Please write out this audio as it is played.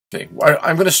Okay, well,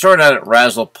 I'm going to start out at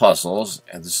Razzle Puzzles,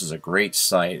 and this is a great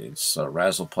site. It's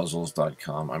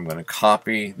razzlepuzzles.com. I'm going to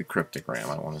copy the cryptogram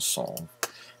I want to solve,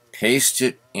 paste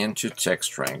it into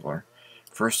Text Wrangler.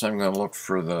 First, I'm going to look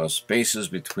for the spaces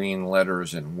between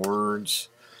letters and words.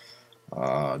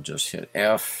 Just hit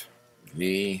F,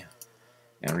 V,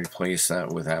 and replace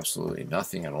that with absolutely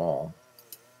nothing at all.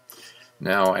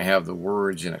 Now I have the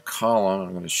words in a column.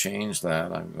 I'm going to change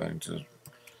that. I'm going to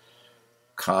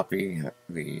copy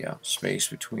the space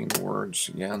between the words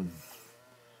again.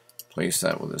 Place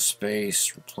that with a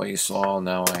space. Replace all.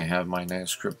 Now I have my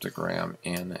next cryptogram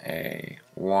in a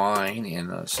line in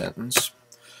a sentence.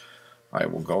 I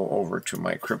will go over to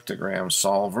my cryptogram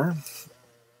solver.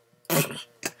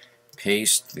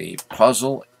 Paste the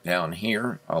puzzle down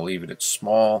here. I'll leave it at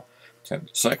small. 10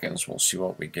 seconds. We'll see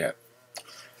what we get.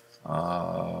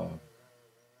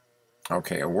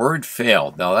 Okay, a word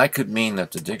failed. Now that could mean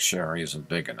that the dictionary isn't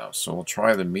big enough. So we'll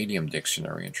try the medium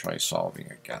dictionary and try solving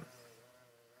again.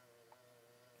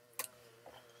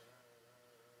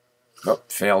 Oh,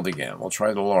 failed again. We'll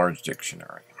try the large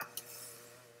dictionary.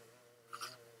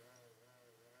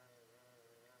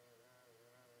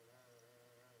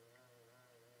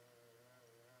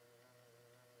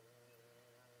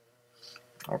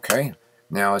 Okay,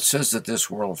 now it says that this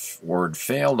word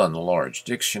failed on the large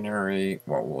dictionary.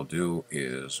 What we'll do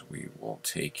is we will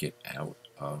take it out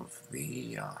of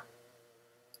the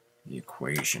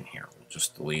equation here. We'll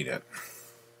just delete it.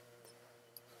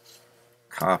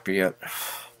 Copy it,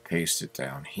 paste it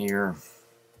down here.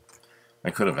 I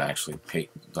could have actually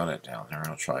done it down there.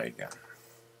 I'll try again.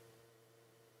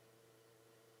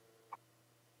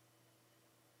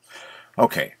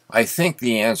 Okay, I think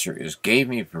the answer is gave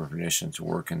me permission to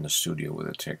work in the studio with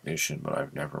a technician, but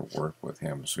I've never worked with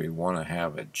him. So we want to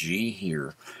have a G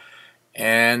here,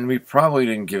 and we probably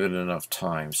didn't give it enough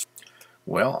time.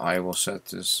 Well, I will set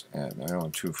this at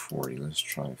 240. Let's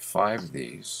try 5 of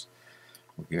these.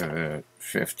 We'll give it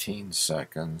 15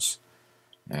 seconds,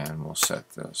 and we'll set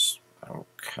this.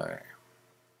 Okay.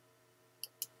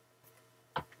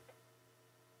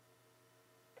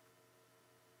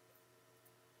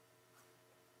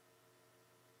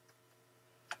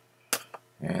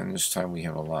 And this time we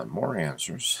have a lot more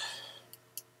answers.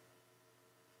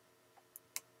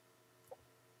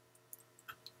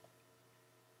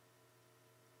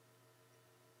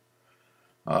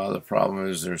 The problem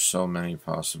is there's so many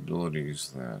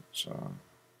possibilities that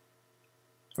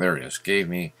there it is. Gave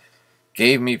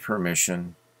me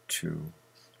permission to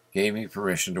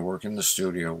work in the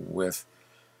studio with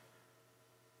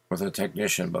a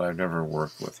technician, but I've never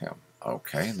worked with him.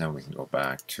 Okay, and then we can go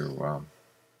back to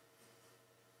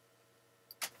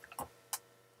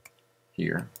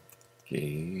here.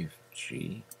 Gave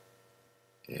G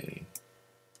A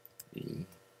E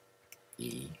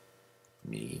E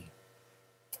me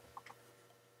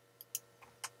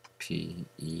P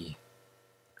E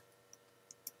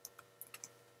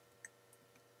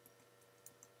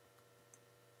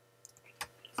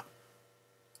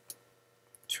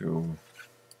to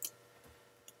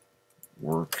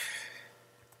work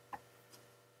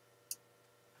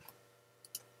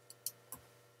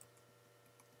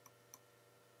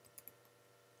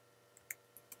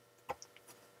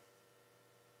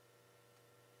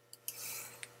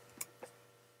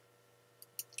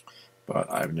but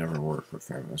I've never worked with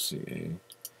him. Let's see,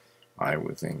 I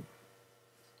would think.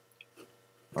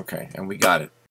 Okay, and we got it.